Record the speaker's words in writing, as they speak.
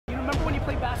remember when you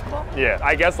played basketball? Yeah,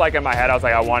 I guess like in my head, I was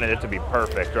like, I wanted it to be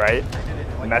perfect, right?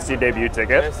 Messi debut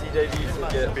ticket. Messi debut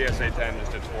ticket. BSA 10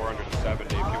 just did 470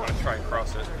 if you want to try and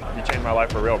cross it. You changed my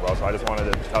life for real, bro, so I just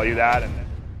wanted to tell you that. And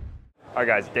all right,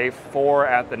 guys, day 4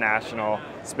 at the National.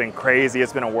 It's been crazy.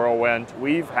 It's been a whirlwind.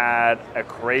 We've had a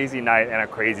crazy night and a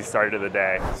crazy start to the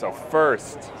day. So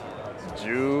first,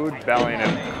 Jude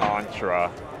Bellingham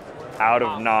Contra, out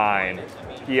of 9,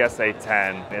 PSA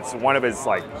 10. It's one of his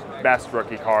like best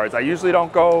rookie cards. I usually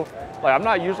don't go, like I'm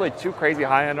not usually too crazy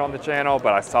high end on the channel,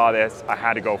 but I saw this, I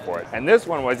had to go for it. And this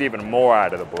one was even more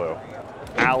out of the blue.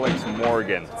 Alex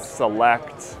Morgan,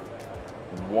 select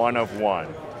 1 of 1.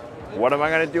 What am I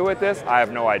gonna do with this? I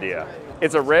have no idea.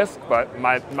 It's a risk, but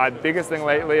my biggest thing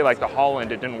lately, like the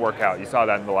Holland, it didn't work out. You saw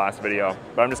that in the last video.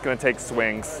 But I'm just gonna take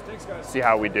swings, see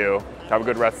how we do. Have a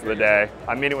good rest of the day.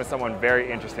 I'm meeting with someone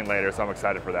very interesting later, so I'm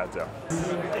excited for that too.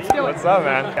 What's up,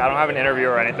 man? I don't have an interview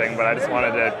or anything, but I just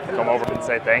wanted to come over and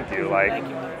say thank you. Like,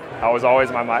 I was always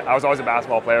a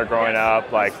basketball player growing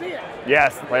up. Like,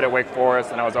 yes, played at Wake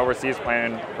Forest, and I was overseas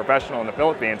playing professional in the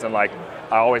Philippines, and like,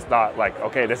 I always thought like,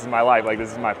 okay, this is my life, like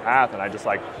this is my path, and I just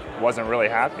like wasn't really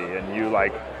happy. And you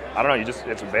like, I don't know, you just,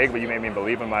 it's vague, but you made me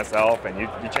believe in myself, and you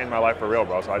changed my life for real,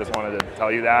 bro. So I just wanted to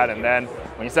tell you that. And then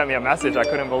when you sent me a message, I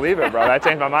couldn't believe it, bro. That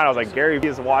changed my mind. I was like, Gary Vee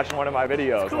is watching one of my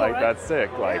videos. Cool, like, right? That's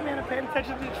sick. Like, yeah, man, I'm paying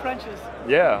attention to the trenches.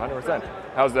 Yeah, 100%.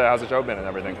 How's the show been and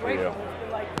everything for you?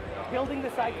 Like, building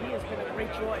this IP has been a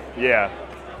great joy. Yeah.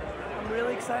 I'm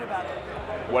really excited about it.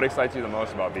 What excites you the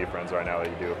most about Be Friends right now that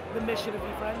you do? The mission of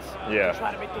Be Friends. Yeah. To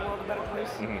try to make the world a better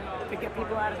place. To get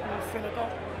people out of being cynical.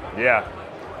 Yeah.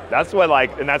 That's what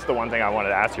like, and that's the one thing I wanted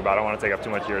to ask you about. I don't want to take up too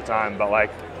much of your time, but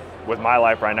like with my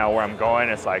life right now where I'm going,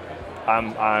 it's like,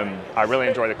 I really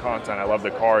enjoy the content. I love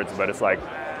the cards, but it's like,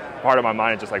 part of my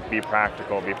mind is just like be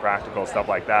practical, stuff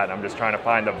like that. And I'm just trying to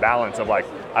find the balance of like,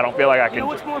 I don't feel like I can. You know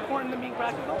what's more important than being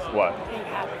practical? What? Being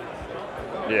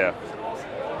happy. Yeah.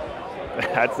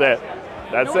 That's it.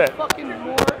 That's you know it. What's fucking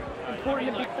more important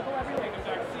than being practical everywhere?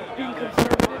 Being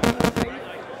conservative, being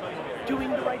safe,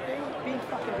 doing the right thing, being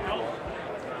fucking happy.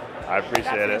 I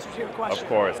appreciate it. Of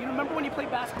course. You remember when you played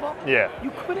basketball? Yeah.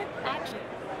 You couldn't actually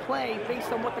play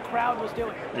based on what the crowd was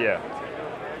doing. Yeah.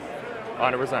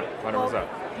 100%. 100%. Well,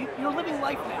 you're living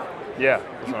life now. Yeah,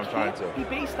 that's what I'm trying to. Be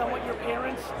based on what your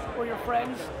parents or your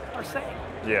friends are saying.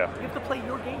 Yeah. You have to play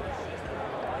your game.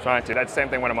 Trying to. That's the same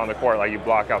thing when I'm on the court. Like you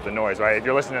block out the noise, right? If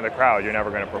you're listening to the crowd, you're never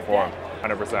going to perform.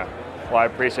 100%. Well, I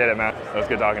appreciate it, man. It was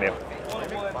good talking to you.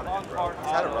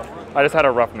 I just had a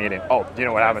rough meeting. Oh, do you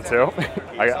know what happened too?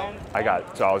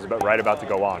 So I was right about to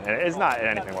go on, and it's not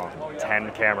anything wrong.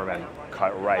 10 cameramen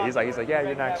cut right. He's like, yeah,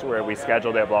 you're next. We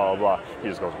scheduled it, blah, blah, blah. He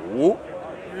just goes, whoop.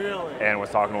 Really? And was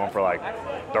talking to him for like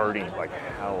 30, like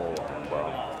hell,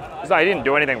 bro. So I didn't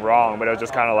do anything wrong, but it was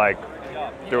just kind of like,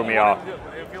 threw me off.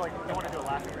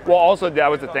 Well, also that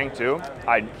was the thing too.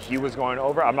 He was going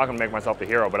over. I'm not gonna make myself the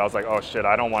hero, but I was like, oh shit,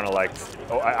 I don't want to like.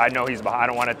 Oh, I know he's behind. I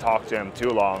don't want to talk to him too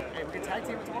long. Hey, we can tag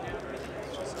team tomorrow.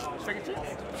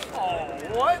 Oh,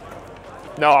 what?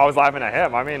 No, I was laughing at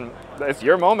him. I mean, it's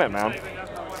your moment, man.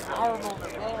 Our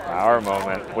moment. Our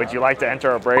moment. Would you like to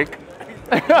enter a break?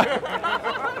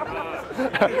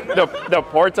 the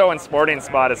Porto and Sporting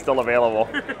spot is still available.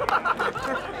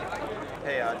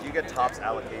 Hey, do you get Topps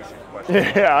allocation question?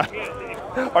 Yeah.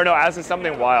 Or no, ask us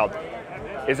something wild.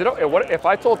 Is it what if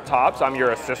I told Topps I'm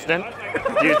your assistant?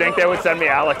 Do you think they would send me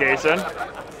allocation?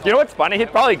 You know what's funny?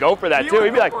 He'd probably go for that too.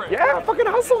 He'd be like, "Yeah, fucking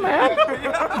hustle, man.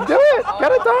 Do it.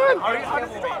 Get it done."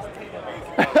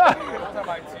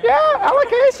 Yeah,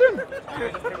 allocation.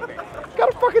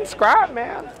 Got to fucking scrap,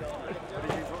 man.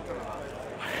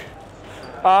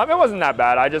 It wasn't that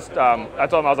bad. I just, I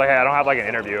told him, I was like, hey, I don't have like an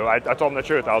interview. I told him the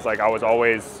truth. I was like, I was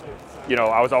always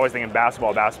thinking basketball,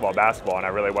 and I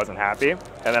really wasn't happy. And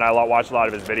then I watched a lot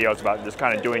of his videos about just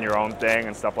kind of doing your own thing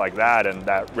and stuff like that, and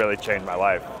that really changed my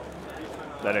life.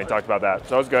 Then he talked about that,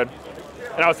 so it was good.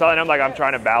 And I was telling him, like, I'm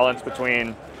trying to balance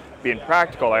between being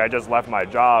practical, like I just left my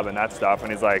job and that stuff,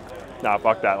 and he's like, nah,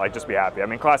 fuck that, like, just be happy. I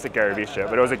mean, classic Gary Vee shit,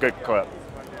 but it was a good clip.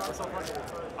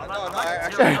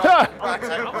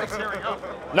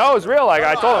 No, it was real. Like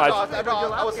I told him.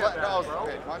 I was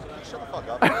okay, can you shut the fuck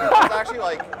up? I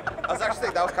was actually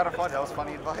saying that was kind of fun. That was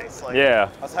funny advice. Like, yeah.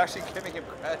 I was actually giving him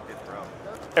credit, bro.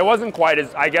 It wasn't quite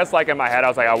as, I guess, like in my head, I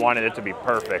was like, I wanted it to be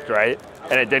perfect, right?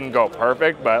 And it didn't go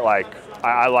perfect, but like,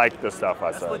 I liked the stuff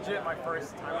I said. That's legit my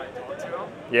first time I talked to him.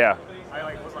 Yeah. I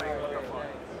like was like, what the fuck?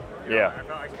 Yeah. I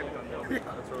felt I could have done no.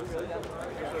 That's really sick.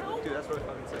 Dude, that's really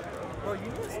fucking sick, bro. Bro, you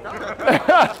need to stop.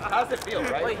 How does it feel,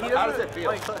 right? Like, How does it feel?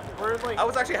 I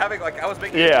was actually having, like, I was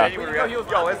making yeah. a genuine reaction.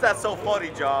 Yo, is that so funny,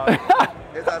 John?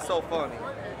 Is that so funny?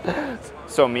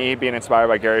 So me being inspired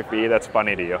by Gary Vee, that's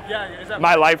funny to you. Yeah, is that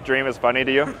My life dream is funny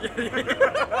to you.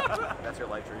 That's your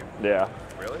life dream? Yeah.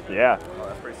 Really? Yeah. Oh,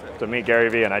 that's pretty sick. To meet Gary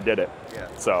Vee, and I did it. Yeah.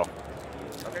 So,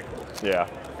 Okay, cool. yeah.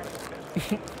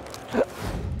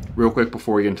 Real quick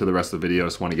before we get into the rest of the video, I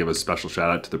just want to give a special shout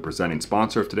out to the presenting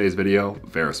sponsor of today's video,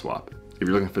 Veriswap. If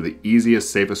you're looking for the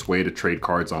easiest, safest way to trade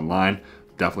cards online,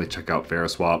 definitely check out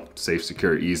Veriswap. Safe,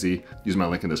 secure, easy. Use my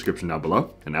link in the description down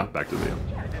below. And now back to the video.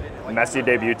 Messi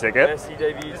debut ticket. Messi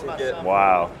debut ticket.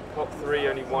 Wow. Top 3,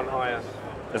 only one higher.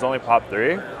 There's only pop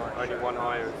 3? Only one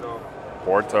higher as well.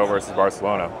 Porto versus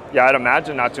Barcelona. Yeah, I'd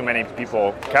imagine not too many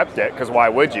people kept it, because why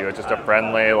would you? It's just a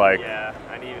friendly, like... Yeah,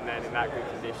 and even then in that good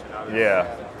condition.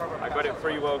 I got it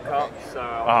pre-World Cup, so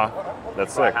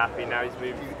That's quite sick. happy now he's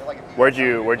moved. Where'd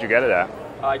you get it at?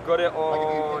 I got it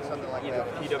on either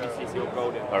PWCC or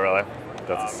Golden. Oh, really?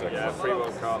 That's a sick Yeah, one.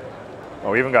 pre-World Cup.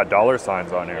 Oh, we even got dollar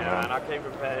signs on here, Yeah, man. and I came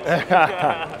prepared.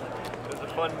 It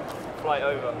was a fun flight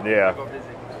over. Yeah. I got busy.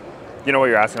 You know what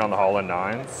you're asking on the Holland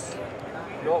 9s?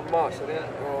 Not much. I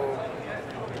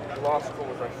think the last call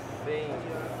was, I think,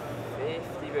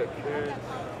 50, but good.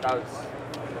 That was,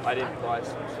 I didn't price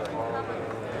them, so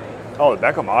Oh, the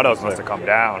Beckham autos must have come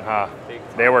down, huh?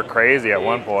 They were crazy at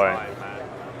one point. Time, man.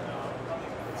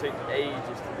 It took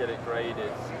ages to get it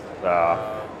graded.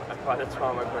 And by the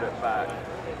time I got it back,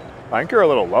 I think you're a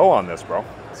little low on this, bro.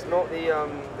 it's not the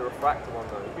refractor one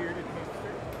though.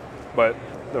 But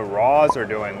the raws are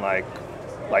doing like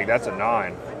that's a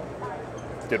 9.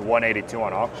 Did 182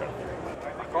 on auction.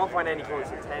 I can't find any coins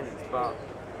at 10s, but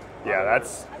Yeah,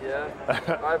 that's yeah.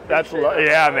 I that's appreciate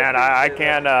yeah, that. man. I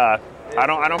can't. I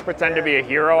don't pretend to be a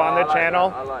hero on the I like channel,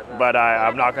 that, I like that. but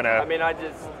I'm not I gonna. mean, I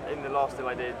just in the last deal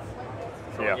I did,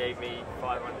 someone Yeah. gave me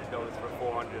 $500 for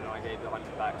 400, and I gave the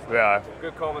 100 back. So Yeah,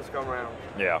 good comments come around.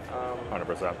 yeah,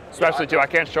 100%. Especially too, I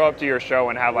can't show up to your show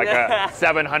and have like Yeah. a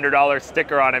 $700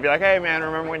 sticker on it and be like, hey man,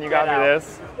 remember when you got me out.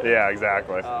 this? Yeah,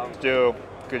 exactly.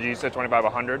 Could you say 25,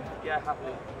 100? Yeah,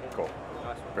 happily. Cool.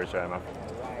 Nice one. Appreciate it, man.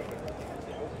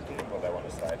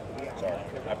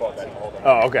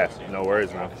 Oh, okay. No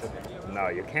worries, man. No,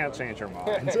 you can't change your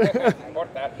mind.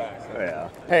 Put that back. Yeah.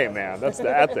 Hey, man, that's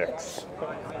the ethics.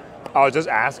 I was just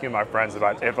asking my friends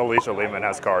about if Alicia Lehman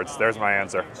has cards. There's my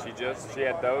answer. She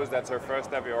had those. That's her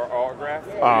first ever autograph.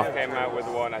 She came out with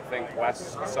one, I think,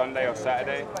 last Sunday or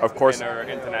Saturday. Of course. In her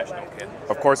international kit.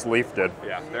 Of course, Leaf did.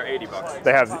 Yeah, they're $80.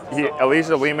 They have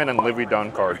Alicia Lehman and Livy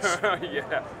Dunn cards.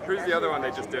 Yeah. Who's the other one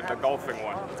they just did? The golfing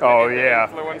one. Oh, The yeah.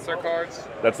 Influencer cards.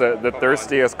 That's the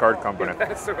thirstiest card company.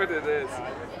 That's what it is.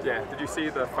 Yeah. Did you see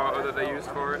the photo that they used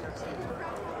for it?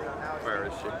 Where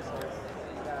is she?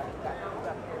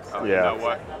 Oh, Yeah. You know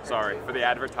what? Sorry. For the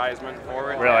advertisement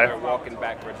for it. Really? They're walking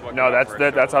backwards. Looking No, up for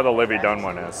a that's show. how the Livy Dunn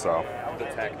one is. So. The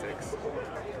tactics.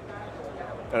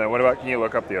 And then what about? Can you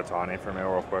look up the Otani for me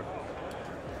real quick?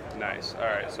 Nice. All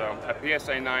right. So a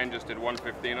PSA 9 just did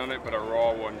 115 on it, but a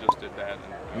raw one just did that.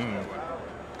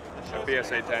 A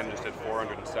PSA 10 just did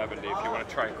 470. If you want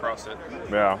to try and cross it.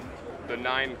 Yeah. The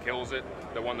 9 kills it.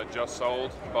 The one that just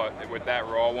sold, but with that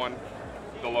raw one,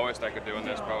 the lowest I could do in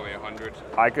this probably 100.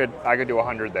 I could do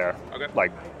 100 there. Okay.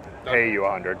 Like, Done. pay you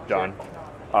 100. Done.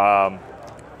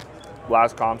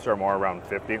 Last comps are more around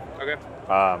 50. Okay.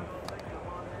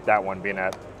 That one being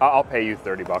at, I'll pay you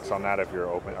 $30 on that if you're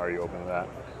open. Are you open to that?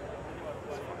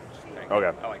 Thank you.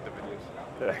 Okay. I like the videos.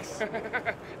 Thanks.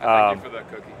 Thank you for the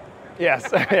cookie. Yes.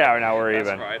 Yeah. Now we're That's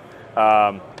even.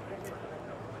 right.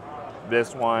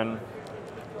 This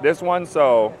one.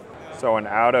 So an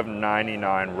out of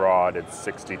 99 raw did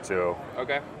 62.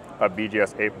 Okay. A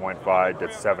BGS 8.5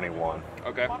 did 71.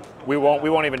 Okay. We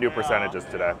won't even do percentages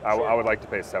today. I would like to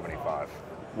pay 75.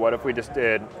 What if we just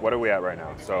did? What are we at right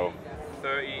now? So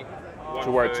 30.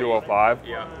 so we're at 205.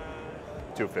 Yeah.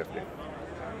 250.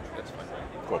 That's fine.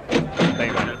 Cool.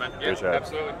 Thank you, man. Yeah, Appreciate it.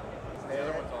 absolutely.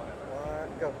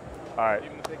 All right.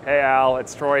 Hey, Al,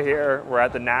 it's Troy here. We're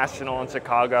at the National in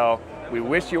Chicago. We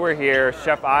wish you were here.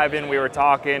 Chef Ivan, we were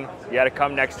talking. You had to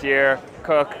come next year,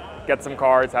 cook, get some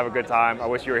cards, have a good time. I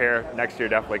wish you were here. Next year,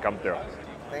 definitely come through.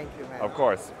 Thank you, man. Of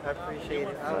course. I appreciate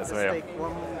it. I'll Nice just to meet you. take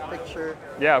one picture.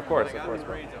 Yeah, of course, bro.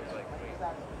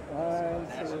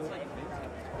 1, 2.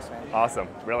 Awesome.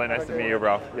 Really nice to meet you,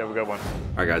 bro. You have a good one.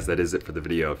 All right, guys, that is it for the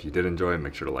video. If you did enjoy,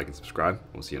 make sure to like and subscribe.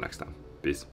 We'll see you next time. Peace.